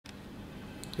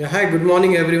Yeah, hi, good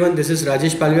morning everyone. This is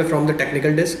Rajesh Palve from the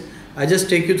technical desk. I just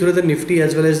take you through the Nifty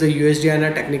as well as the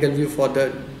USD technical view for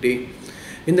the day.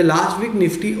 In the last week,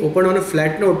 Nifty opened on a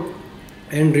flat note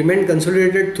and remained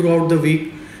consolidated throughout the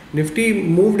week. Nifty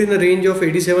moved in the range of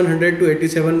 8700 to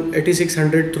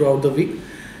 8600 throughout the week.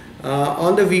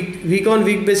 On the week on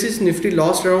week basis, Nifty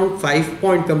lost around 5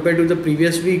 points compared to the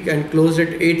previous week and closed at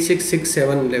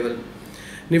 8667 level.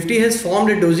 Nifty has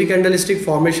formed a doji candlestick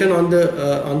formation on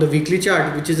the weekly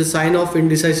chart, which is a sign of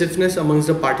indecisiveness amongst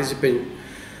the participants.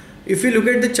 If we look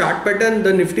at the chart pattern,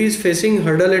 the Nifty is facing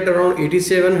hurdle at around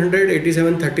 8700,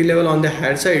 8730 level on the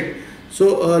higher side.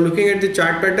 So looking at the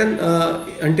chart pattern,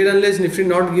 until unless Nifty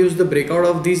not gives the breakout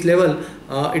of this level,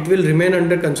 it will remain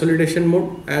under consolidation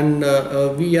mode, and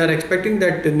we are expecting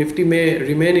that Nifty may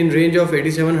remain in range of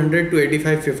 8700 to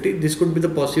 8550. This could be the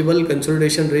possible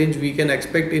consolidation range we can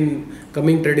expect in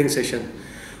coming trading session.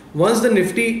 Once the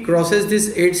Nifty crosses this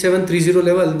 8730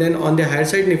 level, then on the higher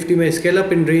side Nifty may scale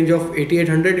up in range of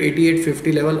 8800,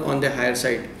 8850 level on the higher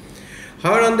side.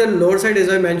 However, on the lower side, as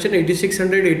I mentioned,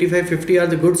 8600, 8550 are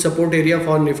the good support area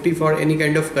for Nifty for any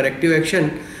kind of corrective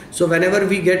action. So whenever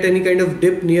we get any kind of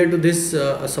dip near to this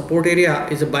support area,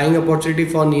 is a buying opportunity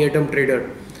for near-term trader.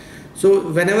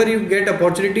 So whenever you get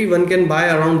opportunity, one can buy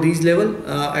around these level,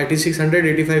 8600,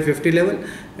 8550 level,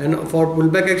 and for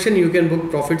pullback action, you can book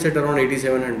profits at around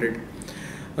 8700.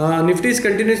 Nifty is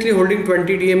continuously holding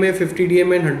 20 DMA, 50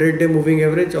 DMA and 100-day moving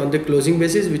average on the closing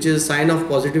basis, which is a sign of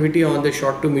positivity on the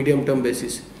short to medium term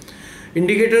basis.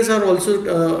 Indicators are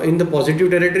also in the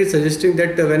positive territory, suggesting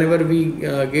that whenever we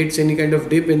get any kind of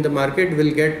dip in the market,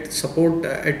 we'll get support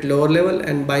at lower level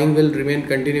and buying will remain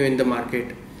continue in the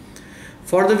market.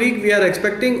 For the week, we are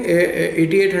expecting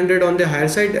 8800 on the higher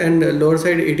side and lower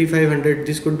side 8500.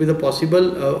 This could be the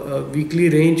possible weekly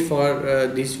range for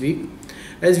this week.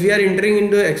 As we are entering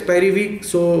into expiry week,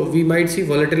 so we might see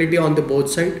volatility on the both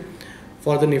side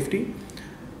for the Nifty.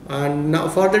 And now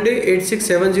for the day,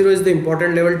 8670 is the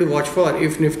important level to watch for.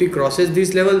 If Nifty crosses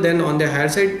this level, then on the higher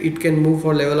side it can move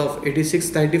for level of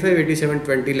 8695,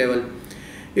 8720 level.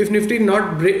 If Nifty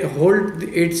not hold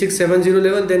the 8670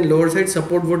 level, then lower side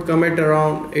support would come at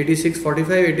around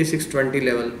 8645, 8620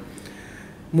 level.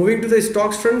 Moving to the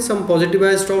stocks front, some positive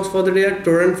bias stocks for the day are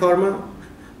Torrent Pharma,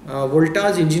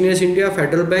 Voltas, Engineers India,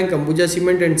 Federal Bank, Ambuja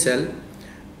Cement and Cell.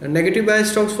 Negative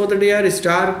bias stocks for the day are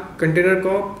Star, Container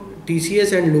Corp,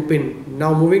 TCS and Lupin.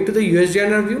 Now moving to the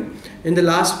USD view. In the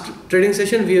last trading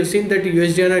session, we have seen that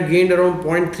USD gained around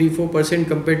 0.34%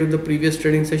 compared to the previous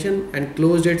trading session and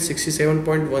closed at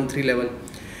 67.13 level.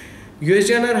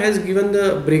 USD has given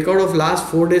the breakout of last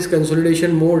 4 days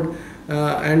consolidation mode,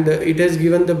 and it has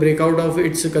given the breakout of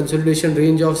its consolidation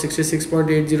range of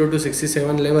 66.80 to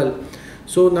 67 level.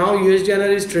 So now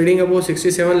USD is trading above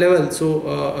 67 level,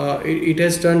 so it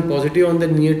has turned positive on the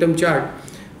near-term chart.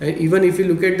 Even if you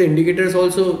look at the indicators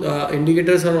also,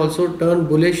 indicators are also turned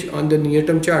bullish on the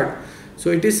near-term chart. So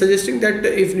it is suggesting that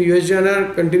if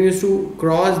USD continues to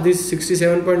cross this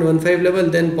 67.15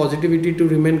 level, then positivity to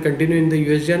remain continue in the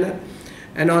USD.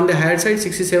 And on the higher side,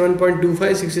 67.25,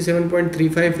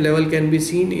 67.35 level can be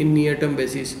seen in near-term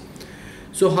basis.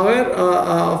 So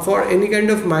however, for any kind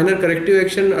of minor corrective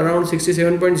action around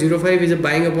 67.05 is a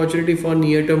buying opportunity for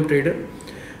near-term trader.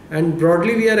 And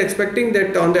broadly, we are expecting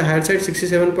that on the higher side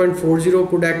 67.40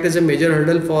 could act as a major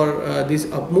hurdle for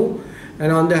this up move, and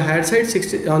on the higher side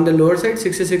on the lower side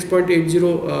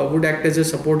 66.80 would act as a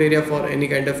support area for any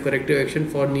kind of corrective action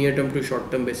for near-term to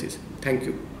short-term basis. Thank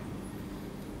you.